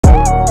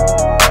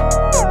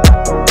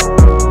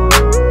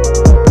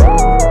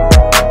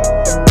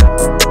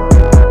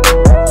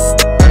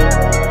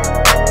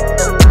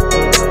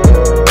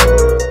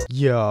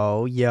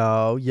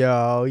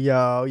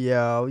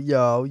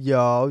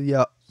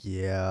Yo.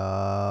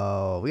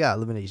 We got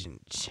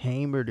Elimination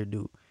Chamber to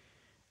do.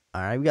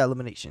 All right, we got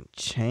Elimination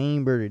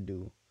Chamber to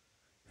do.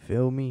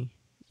 Feel me?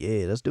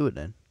 Yeah, let's do it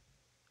then.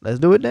 Let's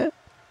do it then.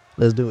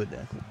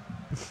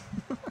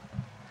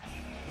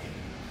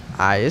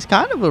 Alright, it's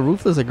kind of a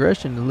ruthless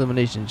aggression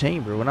Elimination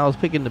Chamber. When I was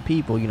picking the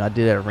people, I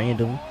did it at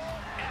random.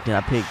 Then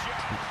I picked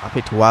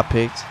who I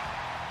picked.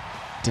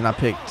 Then I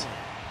picked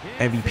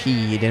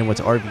MVP, and then went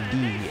to RVD,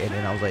 and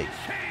then I was like,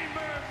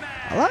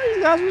 a lot of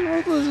these guys was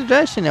ruthless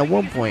aggression at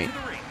one point.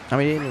 I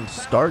mean, they didn't even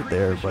start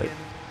there, but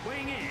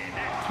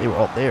they were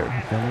all there.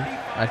 You feel me?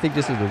 I think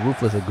this is the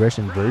ruthless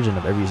aggression version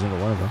of every single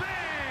one of them.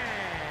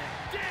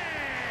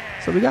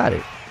 So we got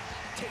it.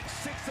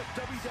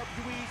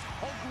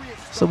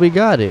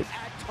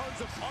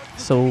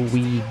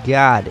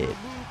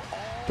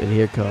 But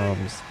here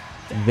comes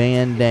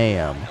Van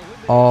Dam,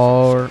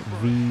 RVD.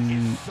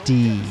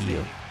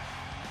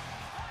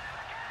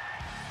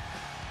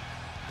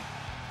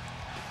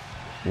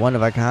 One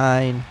of a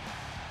kind.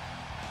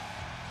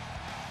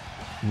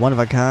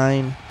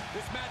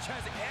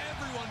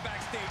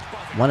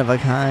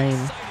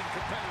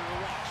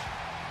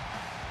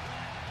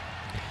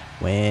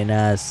 When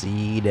I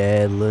see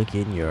that look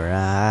in your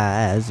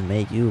eyes,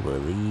 make you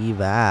believe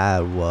I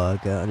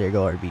walk on. There you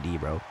go, RVD,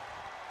 bro.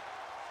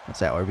 What's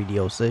that,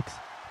 RVD 06?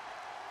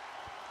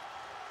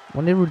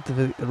 When did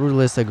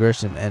Ruthless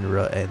Aggression end?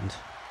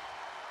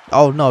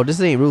 Oh, no, this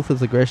ain't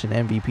Ruthless Aggression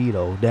MVP,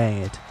 though.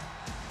 Dang it.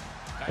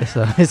 It's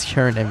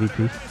current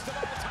MVP.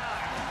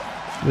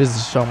 This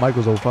is Shawn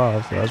Michaels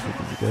 05, so that's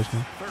Ruthless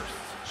Aggression.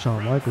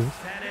 Shawn Michaels.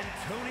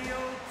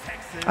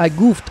 I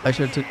goofed. I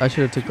should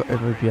have took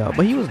MVP out,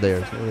 but he was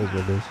there, so it is what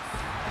it is.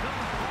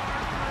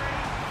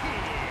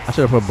 I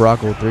should have put Brock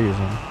 03 or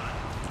something.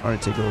 Or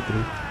take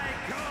 03.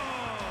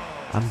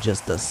 I'm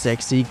just a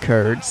sexy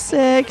Kurt.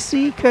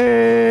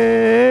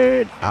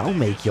 I'll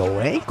make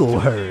your ankle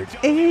hurt.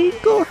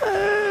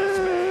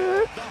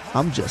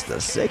 I'm just a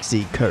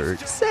sexy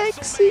Kurt.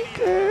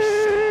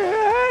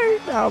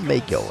 I'll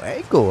make your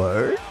ankle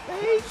hurt.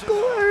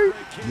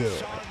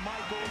 Yeah.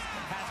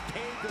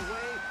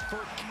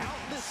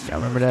 Y'all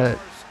remember that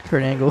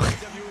Kurt Angle?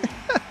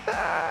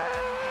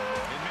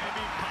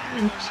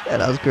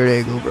 Shout out Kurt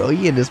Angle, bro.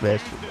 He in this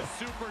match.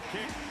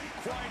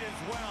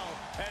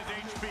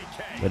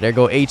 But there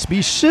go HB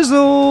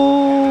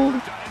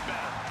Shizzle.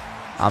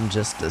 I'm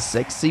just a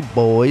sexy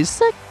boy.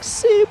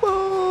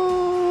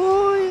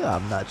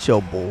 I'm not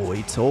your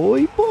boy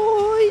toy.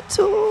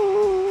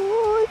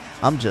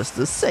 I'm just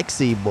a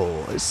sexy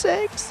boy.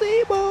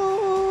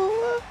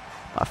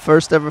 My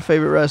first ever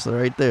favorite wrestler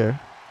right there.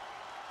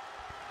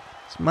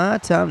 It's my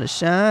time to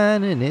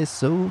shine and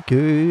it's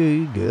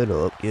okay. Get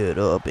up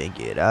and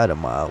get out of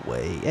my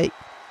way. Hey.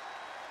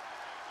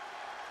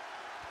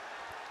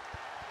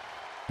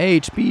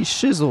 HB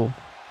Shizzle.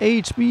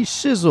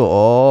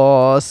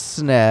 Oh,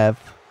 snap.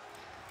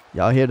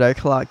 Y'all hear that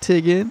clock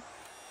ticking?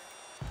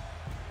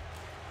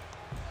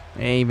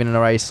 Ain't even in the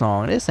right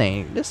song. This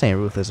ain't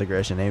Ruthless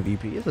Aggression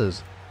MVP. This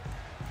is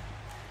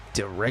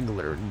the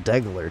regular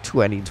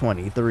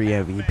 2023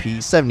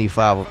 MVP,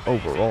 75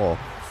 overall.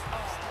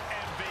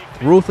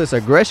 Ruthless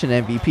Aggression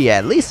MVP,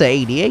 at least an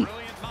 88.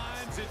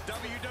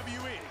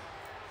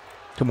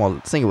 Come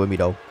on, sing it with me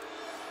though.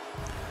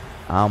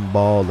 I'm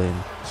balling,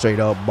 straight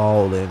up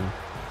balling,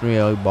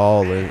 really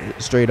balling,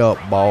 straight up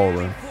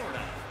balling.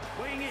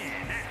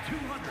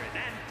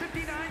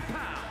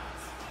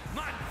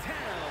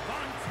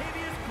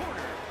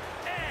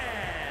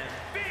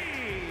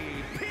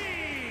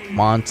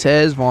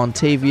 Montez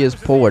Vontavious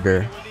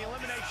Porter.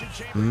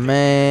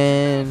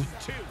 Man.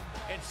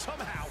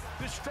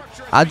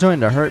 I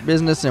joined the Hurt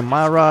Business in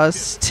my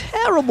Ross.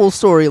 Terrible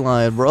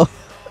storyline, bro.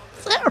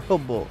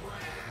 Terrible.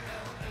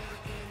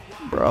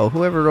 Bro,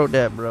 whoever wrote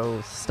that,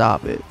 bro,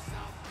 stop it.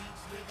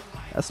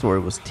 That story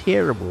was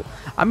terrible.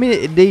 I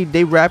mean,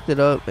 they wrapped it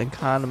up and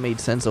kind of made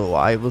sense of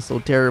why it was so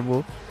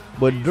terrible.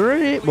 But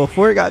during it,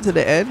 before it got to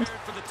the end,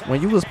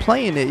 when you was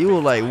playing it, you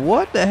were like,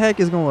 what the heck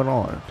is going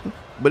on?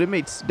 But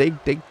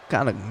they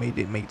kind of made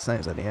it make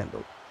sense at the end,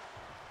 though.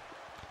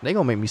 They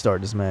gonna make me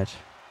start this match.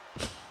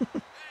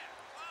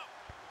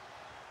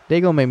 They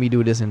gonna make me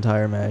do this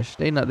entire match.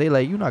 They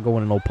like, you not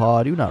going to no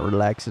pod. You not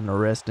relaxing or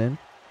resting.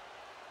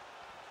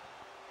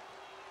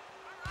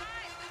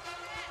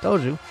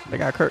 Told you. They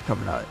got Kurt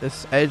coming out.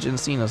 It's Edge and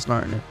Cena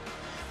starting it.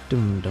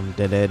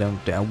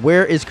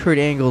 Where is Kurt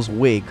Angle's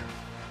wig?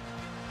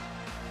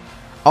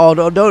 Oh,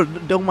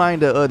 don't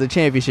mind the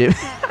championship.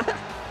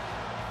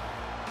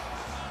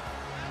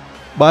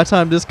 By the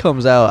time this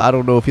comes out, I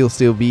don't know if he'll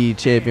still be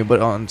champion,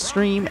 but on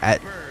stream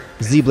at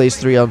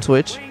ZBlaze3 on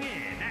Twitch,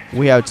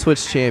 we have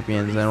Twitch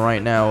champions, and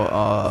right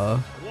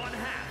now,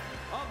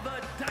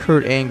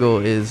 Kurt Angle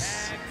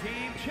is,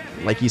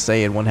 like he's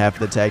saying, one half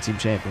of the tag team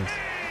champions.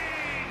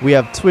 We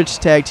have Twitch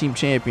tag team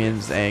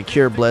champions, and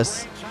Cure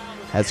Bless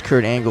has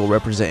Kurt Angle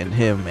representing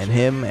him,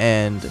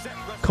 and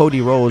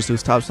Cody Rhodes,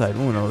 who's topside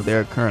Uno,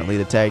 they're currently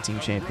the tag team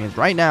champions.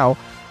 Right now,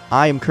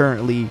 I am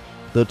currently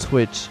the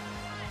Twitch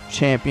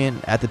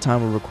champion at the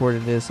time we're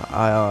recording this.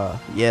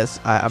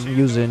 I'm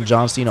using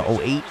John Cena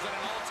 08.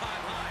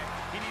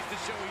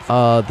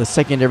 The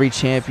secondary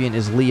champion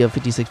is Leah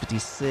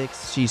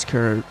 5656.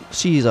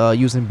 She's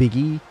using Big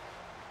E.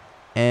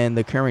 And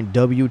the current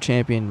W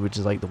champion, which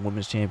is like the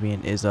women's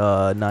champion, is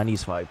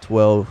 90s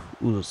 512,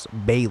 who's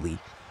Bailey.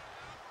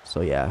 So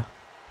yeah,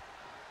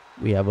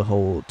 we have a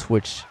whole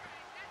Twitch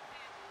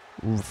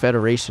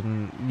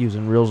federation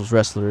using real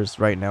wrestlers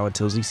right now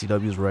until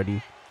ZCW is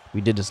ready.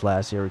 We did this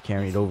last year, we're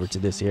carrying it over to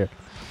this year.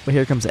 But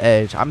here comes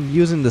Edge. I'm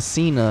using the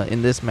Cena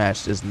in this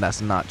match,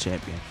 that's not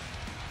champion.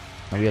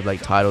 And we have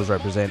like titles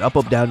represented. Up,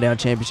 down, down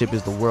championship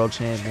is the world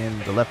champion.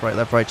 The left,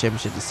 right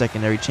championship, the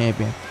secondary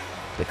champion.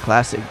 The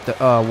classic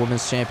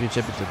women's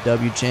championship is the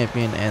W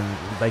champion, and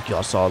like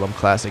y'all saw, them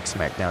classic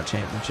SmackDown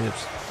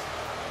championships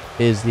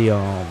is the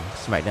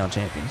SmackDown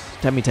champions.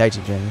 Tag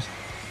team champions.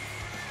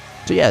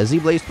 So yeah, Z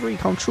Blaze 3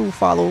 come true.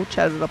 Follow,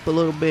 chat it up a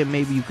little bit.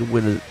 Maybe you could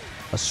win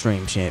a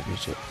stream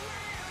championship.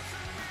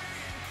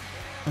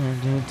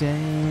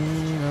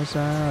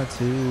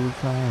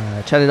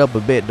 Chat it up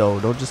a bit though.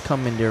 Don't just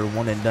come in there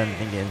one and done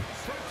thinking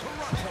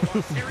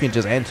you can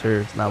just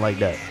enter. It's not like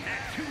that.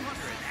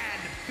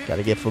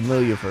 Gotta get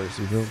familiar first,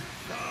 you feel?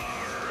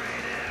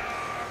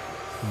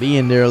 Be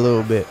in there a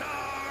little bit.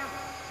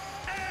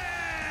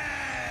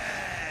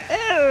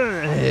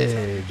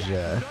 Edge.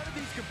 None of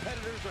these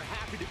competitors are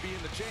happy to be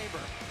in the chamber,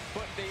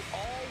 but they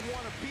all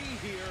want to be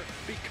here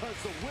because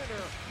the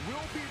winner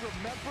will be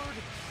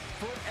remembered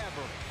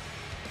forever.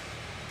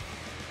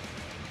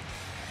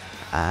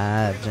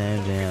 I've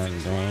been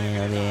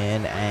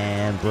down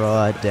and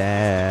brought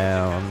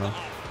down.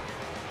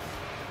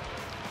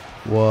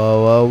 Whoa,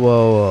 whoa,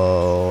 whoa,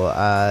 whoa,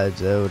 I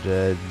told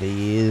you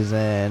these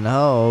and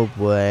hope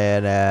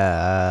went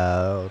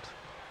out.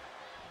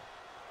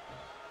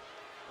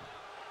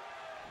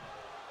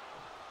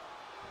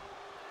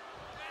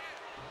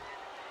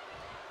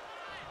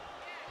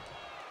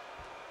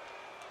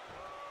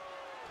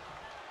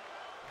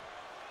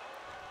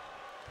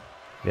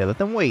 Yeah, let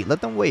them wait,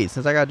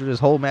 since I gotta do this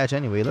whole match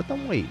anyway, let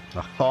them wait.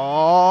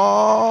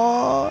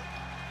 Oh.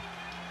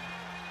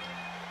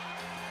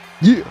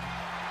 Yeah.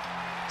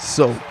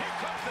 So,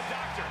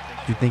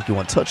 you think you're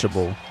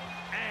untouchable?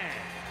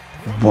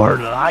 More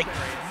life.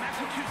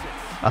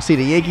 I see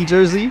the Yankee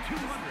jersey.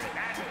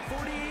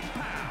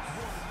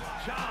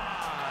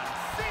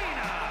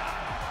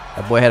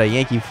 That boy had a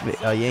Yankee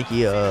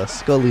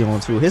Scully on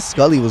too. His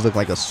Scully was looking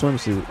like a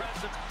swimsuit.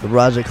 The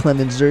Roger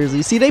Clemens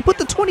jersey. See, they put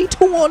the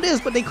 22 on this,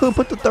 but they couldn't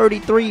put the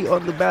 33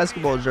 on the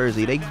basketball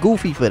jersey. They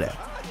goofy for that.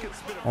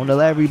 On the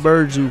Larry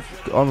Bird jersey,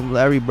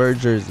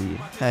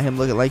 had him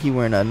looking like he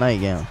wearing a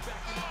nightgown.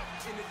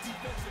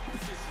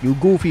 You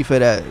goofy for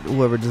that,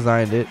 whoever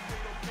designed it.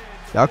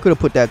 Y'all could have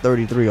put that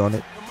 33 on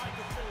it.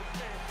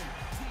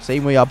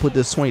 Same way y'all put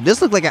this 20.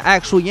 This looked like an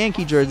actual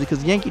Yankee jersey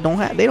because Yankee don't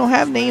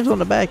have names on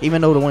the back,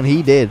 even though the one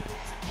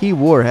he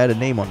wore had a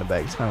name on the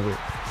back. It's kind of weird.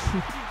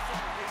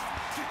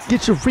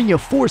 Get your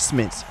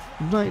reinforcements.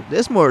 Like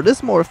this more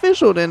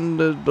official than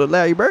the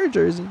Larry Bird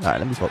jersey. All right,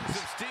 let me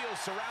focus.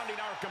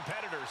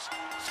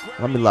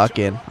 Let me lock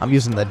in. I'm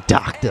using the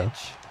doctor.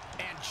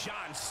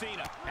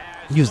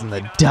 Using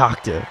the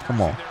doctor.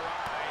 Come on.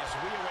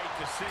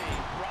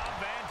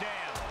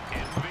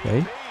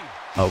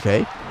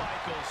 Okay.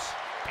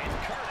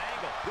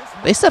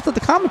 They stepped up the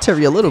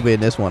commentary a little bit in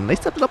this one. They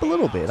stepped it up a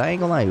little bit. I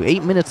ain't gonna lie.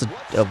 8 minutes of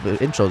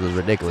intros is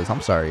ridiculous.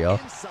 I'm sorry, y'all.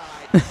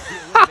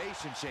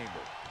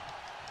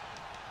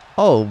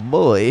 Oh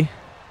boy.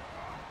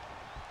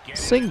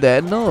 Sing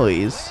that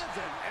noise.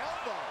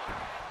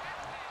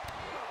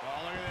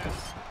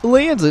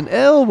 Lands an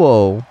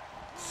elbow.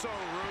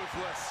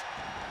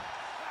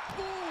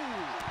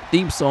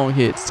 Theme song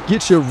hits.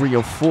 Get your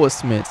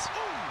reinforcements.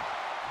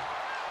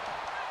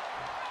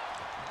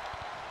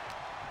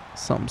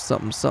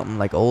 Something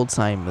like old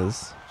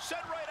timers.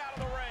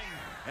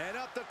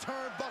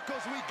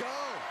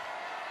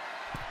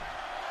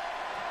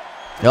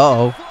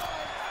 Uh-oh.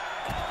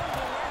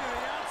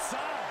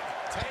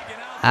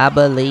 I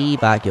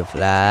believe I can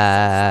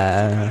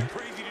fly.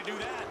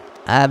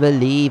 I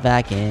believe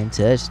I can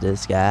touch the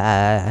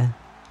sky.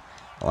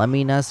 Let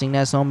me not sing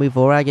that song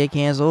before I get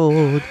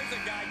canceled.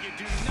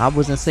 I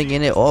wasn't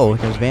singing it. Oh,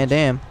 there's Van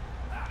Dam.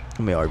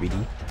 Come here,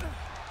 RBD.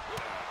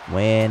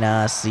 When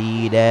I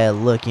see that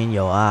look in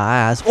your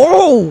eyes.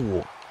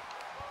 Oh!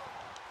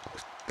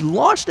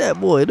 Launch that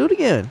boy. Do it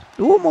again.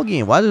 Do one more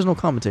again. Why there's no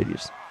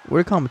commentators?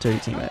 Where the commentary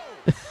team at?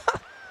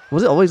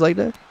 Was it always like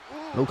that?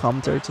 No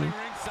commentary team?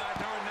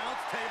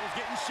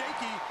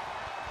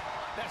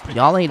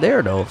 Y'all ain't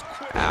there though.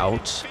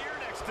 Ouch.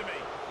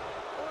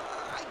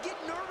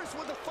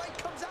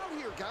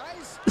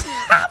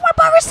 Why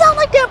Byron sound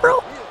like that, bro?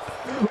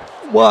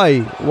 Why?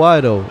 Why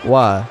though?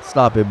 Why?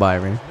 Stop it,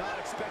 Byron.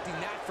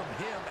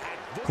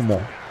 Come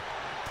on.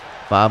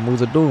 5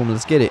 moves of doom.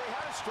 Let's get it.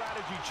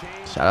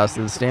 Shout outs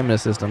to the stamina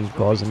system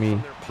causing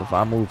me the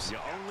 5 moves.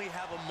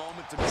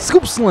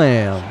 Scoop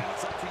slam.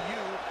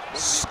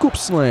 Scoop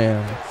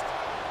slam.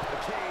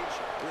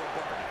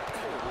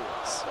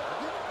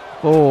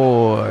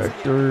 4,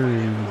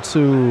 3,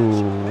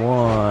 2,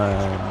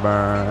 1,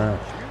 burn.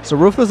 So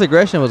Ruthless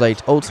Aggression was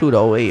like 02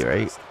 to 08,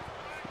 right?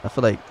 I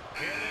feel like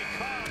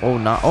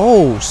 09.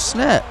 Oh,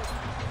 snap.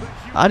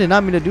 I did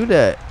not mean to do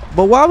that.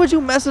 But why would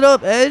you mess it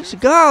up, Edge?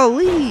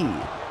 Golly.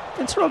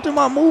 Interrupting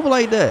my move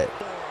like that.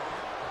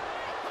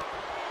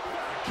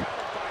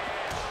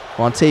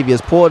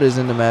 Montavious Porter's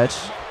in the match.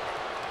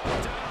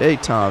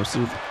 Big time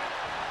super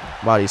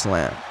body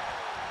slam.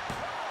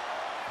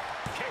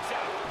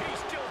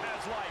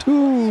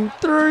 2,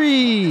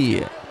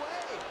 3.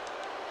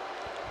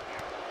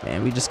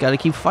 Man, we just gotta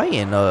keep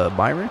fighting,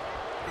 Byron.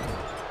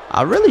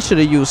 I really should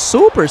have used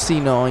Super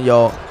Cena on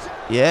y'all.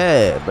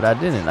 Yeah, but I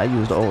didn't. I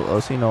used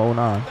Cena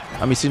 09.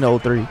 I mean Cena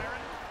 03.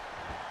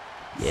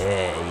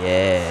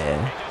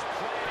 Yeah.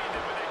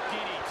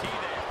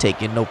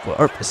 Taking over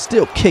Earth,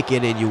 still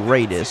kicking in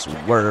Uranus.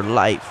 Word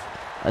life.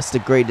 That's the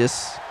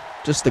greatest.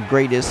 Just the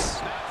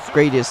greatest.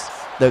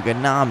 The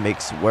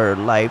economics. Word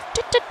life.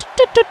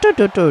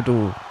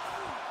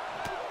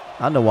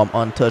 I know I'm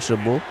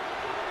untouchable.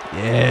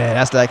 Yeah,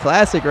 that's that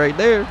classic right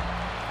there.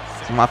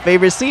 It's my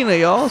favorite Cena,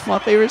 y'all. It's my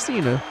favorite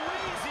Cena.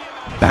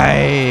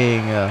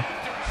 Bang.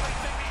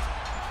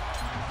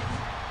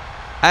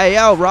 Hey,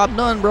 yo, Rob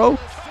Dunn, bro.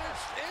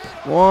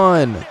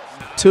 1,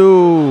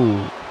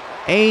 2.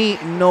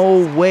 Ain't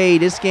no way.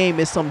 This game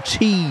is some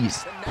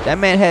cheese. That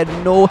man had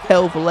no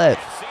health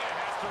left.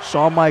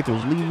 Shawn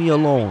Michaels, leave me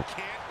alone.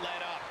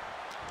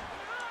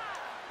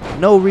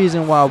 No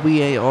reason why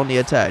we ain't on the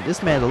attack.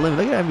 This man's a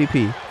limit. Look at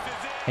MVP.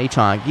 He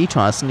trying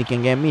to sneak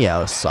and get me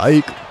out.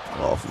 Psych. Get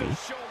off me.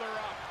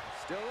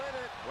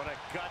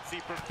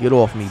 Get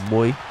off me,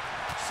 boy.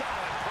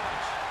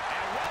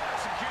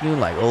 You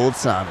like old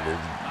timers.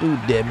 Do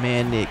that,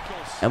 man, Nick.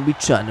 And we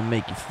trying to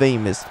make you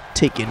famous.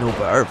 Taking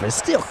over Earth and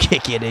still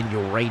kicking in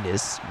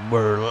Uranus.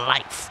 Word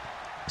life.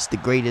 It's the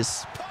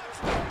greatest.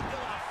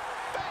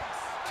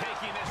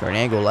 Turn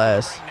angle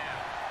last.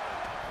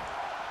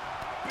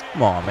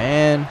 Come on,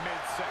 man.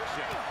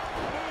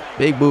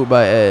 Big boot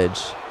by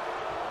Edge.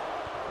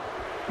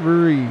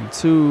 3,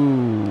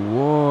 2,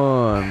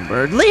 1.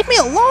 Bird. Leave me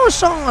alone,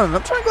 Shawn.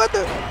 I'm trying to go out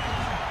there.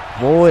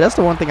 Boy, that's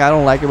the one thing I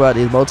don't like about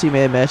these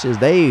multi-man matches.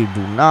 They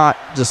do not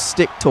just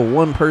stick to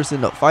one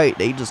person to fight.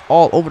 They just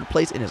all over the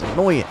place, and it's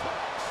annoying.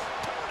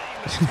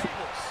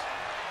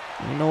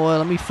 You know what?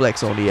 Let me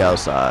flex on the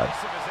outside.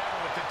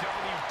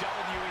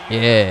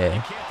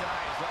 Yeah.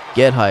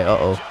 Get high.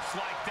 Uh-oh.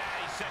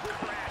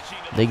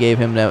 They gave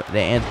him that.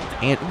 And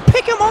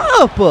pick him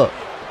up.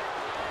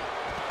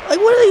 Like,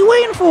 what are you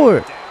waiting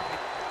for?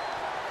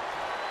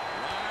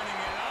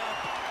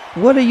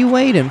 What are you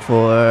waiting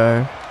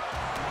for?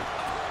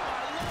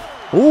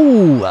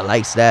 Ooh, I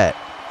likes that.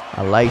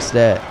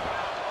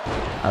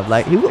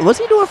 Was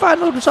he doing 5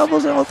 no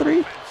shovels in 03?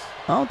 I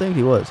don't think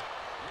he was.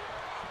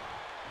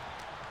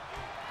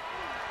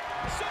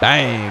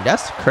 Dang,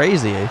 that's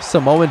crazy.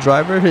 Samoan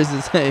driver is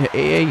his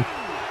AA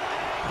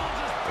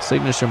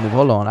signature move.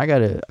 Hold on, I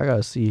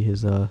gotta see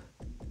his 03.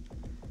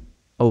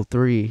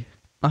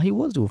 Oh, he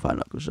was doing 5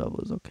 knuckle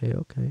shovels. Okay.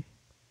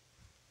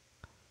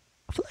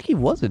 I feel like he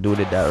wasn't doing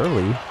it that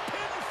early.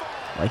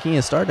 Like, he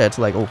didn't start that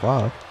till like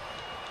 05.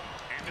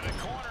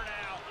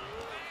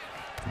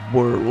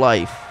 Word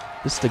life.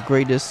 This is the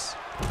greatest.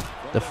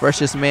 The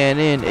freshest man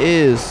in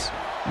is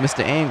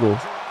Mr. Angle.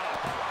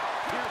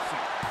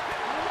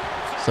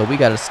 So we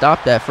gotta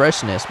stop that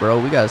freshness, bro.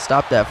 We gotta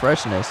stop that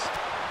freshness.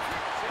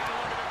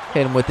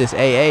 Hit him with this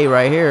AA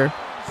right here.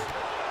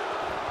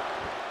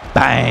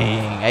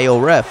 Bang.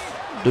 Ayo,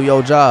 ref. Do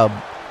your job.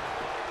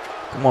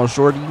 Come on,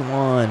 shorty.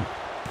 1,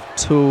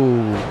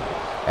 2.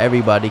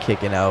 Everybody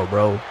kicking out,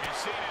 bro.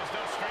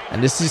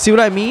 And this, you see what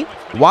I mean?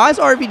 Why is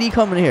RVD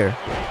coming here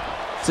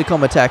to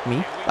come attack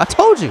me? I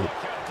told you.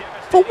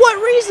 For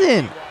what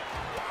reason?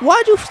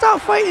 Why'd you stop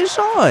fighting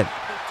Shawn?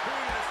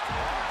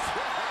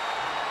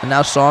 And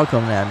now Shawn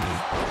coming at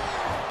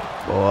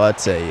me. Boy, I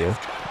tell you.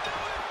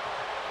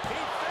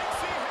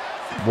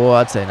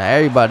 Now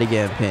everybody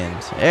getting pinned.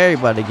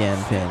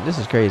 This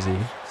is crazy.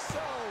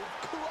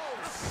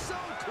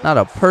 Not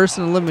a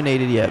person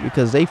eliminated yet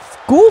because they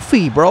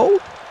goofy, bro.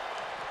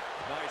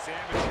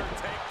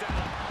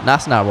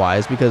 That's not why.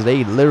 It's because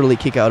they literally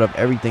kick out of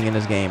everything in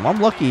this game.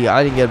 I'm lucky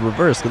I didn't get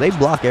reversed because they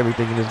block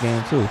everything in this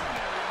game too.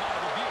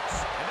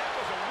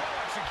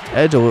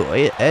 Edge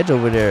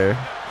over there.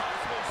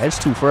 Edge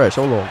too fresh.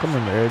 Hold on. Come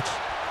in there, Edge.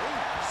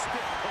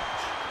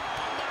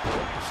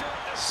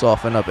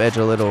 Soften up Edge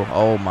a little.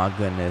 Oh my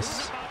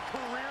goodness.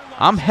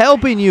 I'm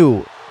helping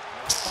you.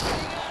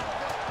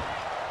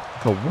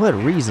 For what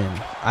reason?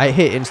 I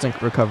hit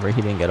instant recovery.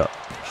 He didn't get up.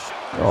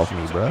 Get off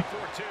me, bro.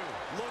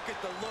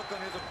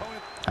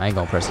 I ain't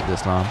gonna press it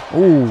this time.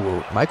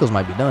 Ooh, Michaels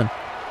might be done.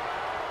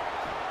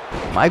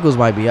 Michaels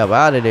might be up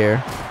out of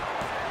there.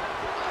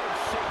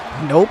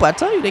 Nope, I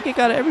tell you, they kick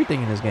out of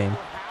everything in this game.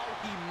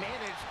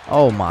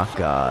 Oh my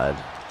god.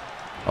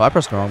 Oh, I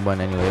pressed the wrong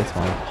button anyway. It's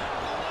fine.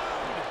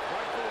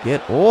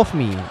 Get off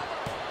me.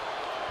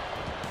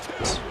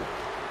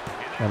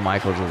 And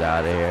Michaels is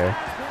out of here.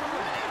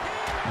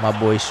 My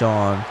boy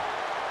Shawn.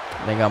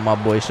 They got my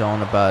boy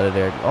Shawn up out of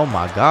there. Oh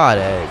my God,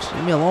 Edge.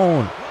 Leave me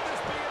alone.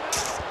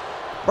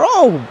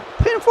 Bro,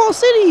 Pinfall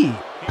City.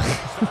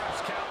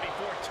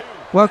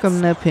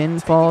 Welcome to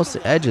Pinfall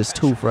City. Edge is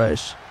too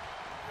fresh.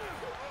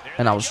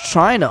 And I was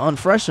trying to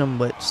unfresh him,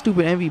 but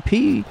stupid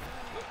MVP.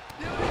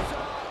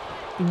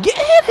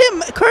 Hit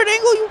him, Kurt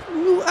Angle.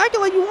 You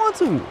acting like you want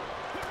to.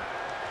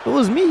 If it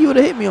was me, you would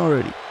have hit me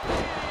already.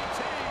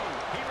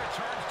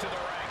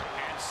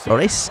 Bro,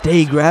 they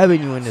stay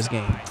grabbing you in this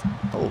game.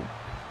 Oh.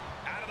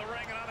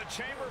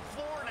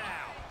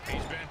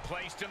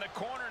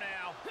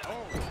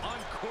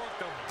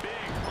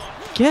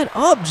 Get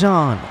up,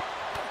 John.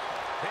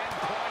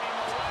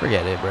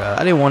 Forget it, bro.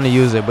 I didn't want to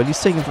use it, but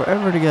he's taking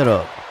forever to get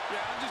up.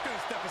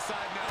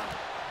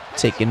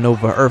 Taking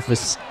over Earth is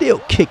still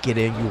kicking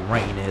in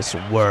Uranus.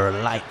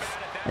 Word life.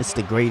 It's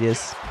the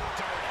greatest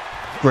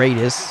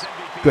economics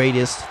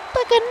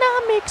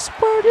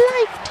word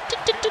life.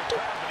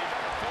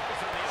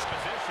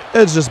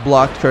 It's just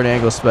blocked Kurt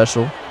Angle's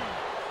special.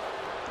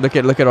 Look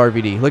at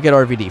RVD. Look at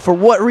RVD. For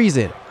what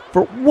reason?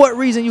 For what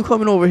reason you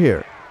coming over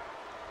here?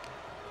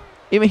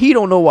 Even he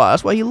don't know why.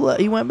 That's why he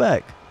went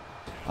back.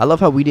 I love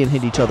how we didn't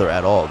hit each other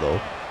at all,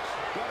 though.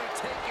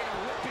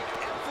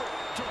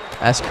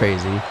 That's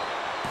crazy.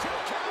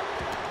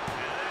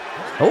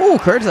 Oh,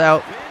 Kurt's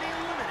out.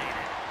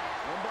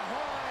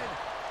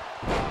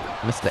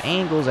 Mr.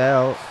 Angle's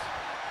out.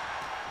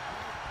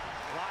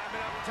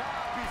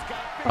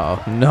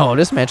 Oh, no.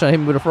 This man trying to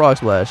hit me with a frog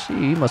splash.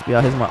 He must be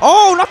out his mind.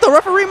 Oh, not the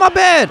referee. My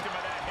bad.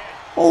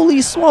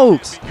 Holy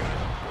smokes.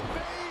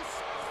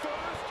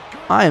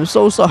 I am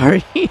so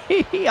sorry.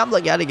 I'm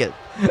like, gotta get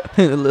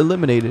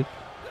eliminated.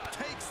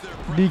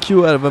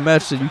 DQ out of a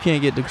match that you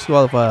can't get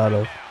disqualified out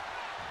of.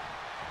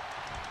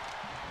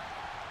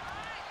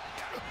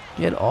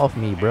 Get off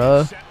me,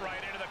 bruh.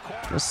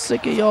 I'm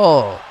sick of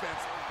y'all.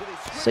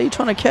 Say you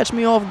trying to catch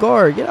me off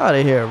guard. Get out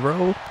of here,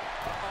 bro.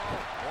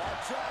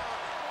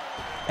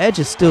 Edge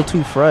is still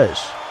too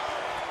fresh.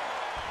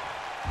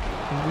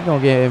 We're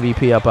gonna get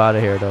MVP up out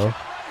of here, though.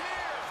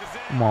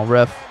 Come on,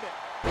 ref.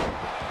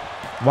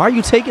 Why are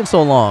you taking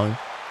so long?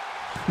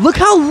 Look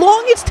how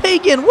long it's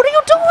taking. What are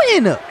you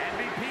doing?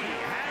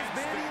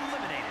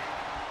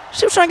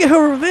 She was trying to get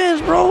her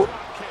revenge, bro.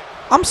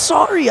 I'm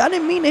sorry. I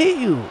didn't mean to hit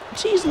you.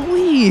 Jeez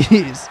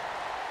Louise.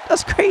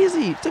 That's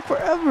crazy. It took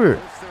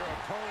forever.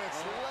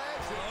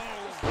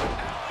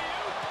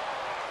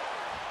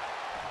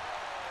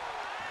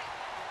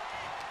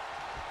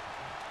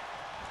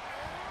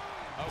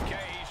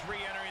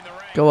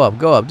 Go up.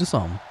 Go up. Do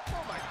something.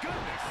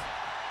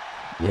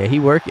 Yeah, he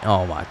working.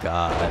 Oh my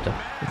God.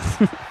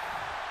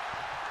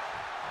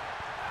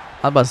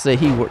 I was about to say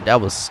that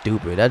was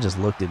stupid. That just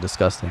looked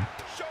disgusting.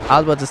 I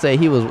was about to say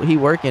he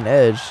working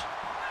Edge.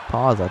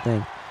 Pause, I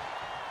think.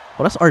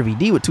 Well, that's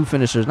RVD with 2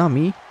 finishers, not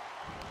me.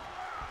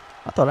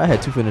 I thought I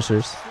had 2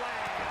 finishers.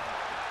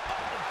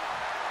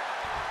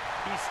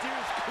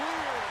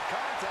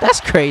 That's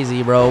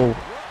crazy, bro.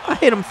 I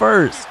hit him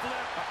first.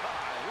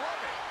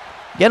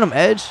 Get him,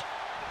 Edge.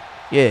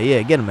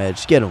 Yeah, get him,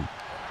 Edge. Get him.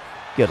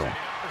 Get him.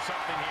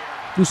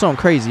 Do something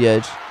crazy,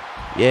 Edge.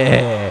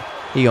 Yeah.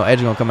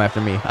 Edge gonna come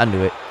after me. I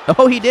knew it.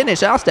 Oh, he didn't.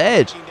 Shouts to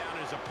Edge.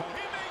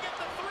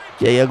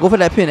 Yeah, go for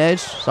that pin, Edge.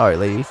 Sorry,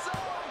 lady.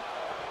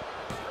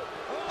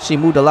 She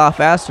moved a lot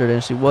faster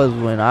than she was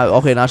when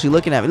okay, now she's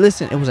looking at me.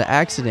 Listen, it was an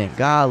accident.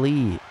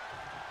 Golly.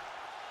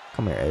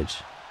 Come here,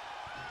 Edge.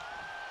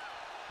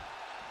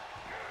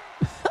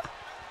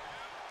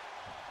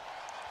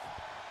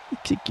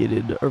 Kick it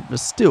in the Earth and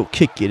still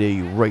kick it in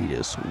you,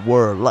 Raiders.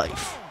 Word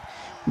life.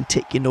 We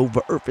taking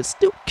over Earth and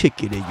still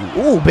kicking in you.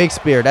 Oh, big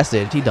spear. That's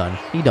it. He done.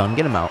 He done.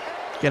 Get him out.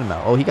 Get him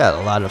out. Oh, he got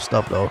a lot of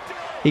stuff, though.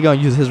 He gonna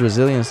use his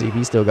resiliency if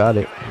he still got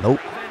it. Nope.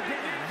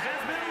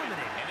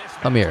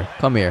 Come here.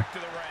 Come here.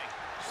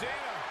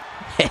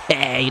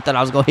 You thought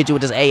I was gonna hit you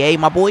with this AA,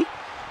 my boy? You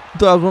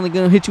thought I was only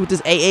gonna hit you with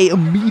this AA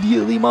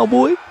immediately, my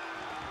boy?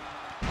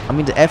 I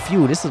mean, the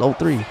FU. This is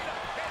 03.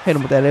 Hit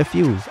him with that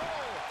FU.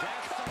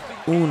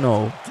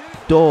 Uno.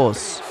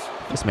 Dos.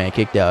 This man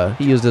kicked out.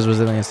 He used his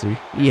resiliency.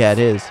 He had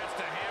his.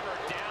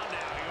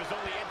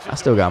 I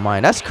still got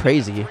mine. That's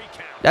crazy.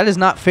 That is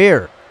not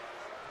fair.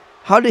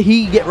 How did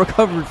he get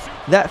recovered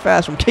that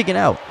fast from kicking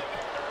out?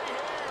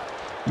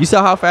 You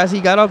saw how fast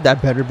he got up?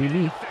 That better be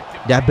me.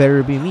 That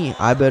better be me.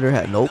 I better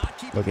have. Nope.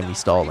 Look at me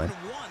stalling.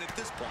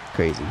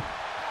 Crazy.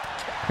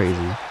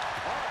 Crazy.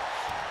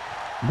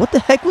 What the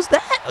heck was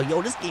that? Oh,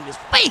 yo, this game is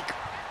fake.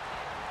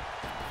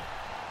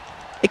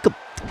 It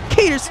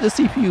caters to the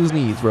CPU's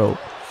needs, bro.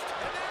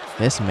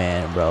 This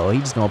man, bro, he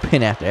just gonna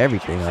pin after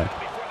everything.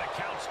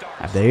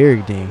 After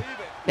everything.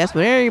 That's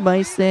what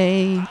everybody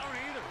say.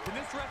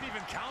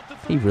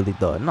 He really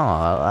thought.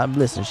 No,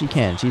 listen, she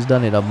can. She's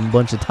done it a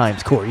bunch of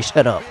times, Corey.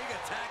 Shut up.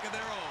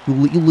 You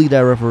leave that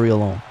referee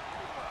alone.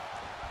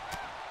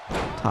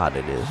 Hot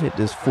it is. Hit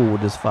this fool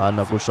with this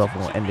 5-knuckle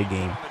shuffle and end the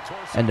game.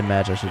 End the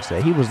match, I should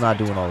say. He was not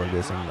doing all of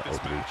this in the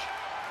 03.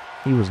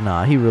 He was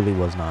not. He really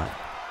was not.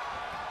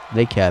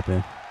 They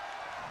capping.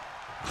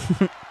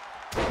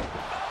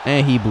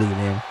 And he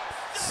bleeding.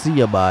 See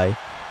ya, bye.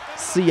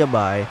 See ya,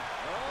 bye.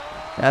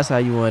 That's how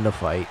you win the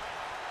fight.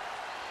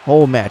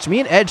 Whole match. Me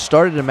and Edge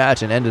started the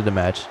match and ended the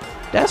match.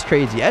 That's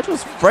crazy. Edge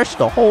was fresh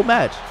the whole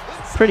match,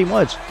 pretty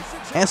much,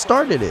 and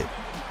started it.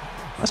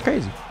 That's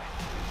crazy.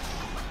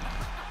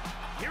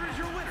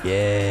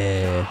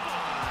 Yeah.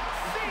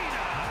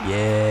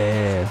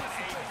 Yeah.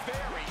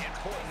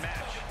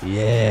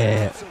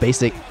 Yeah.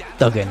 Basic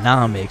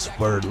thugonomics,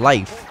 word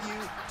life.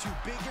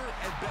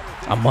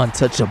 I'm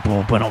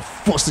untouchable, but I'm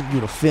forcing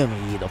you to feel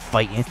me. Either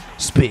fighting,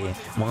 spitting.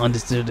 My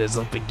understood is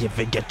up and give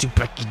it. Got you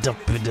backed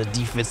up in the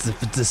defensive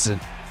position.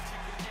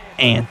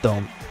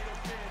 Anthem.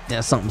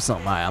 That's something.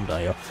 Alright, I'm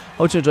done, yo.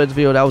 Hope you enjoyed the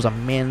video. That was a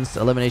men's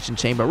elimination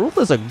chamber.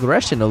 Ruthless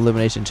aggression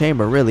elimination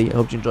chamber, really. I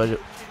hope you enjoyed it.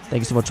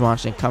 Thank you so much for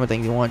watching. Comment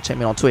anything you want. Check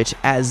me out on Twitch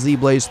at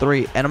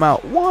ZBlaze3. And I'm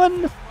out.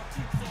 1.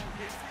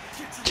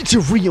 Get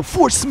your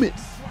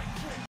reinforcements.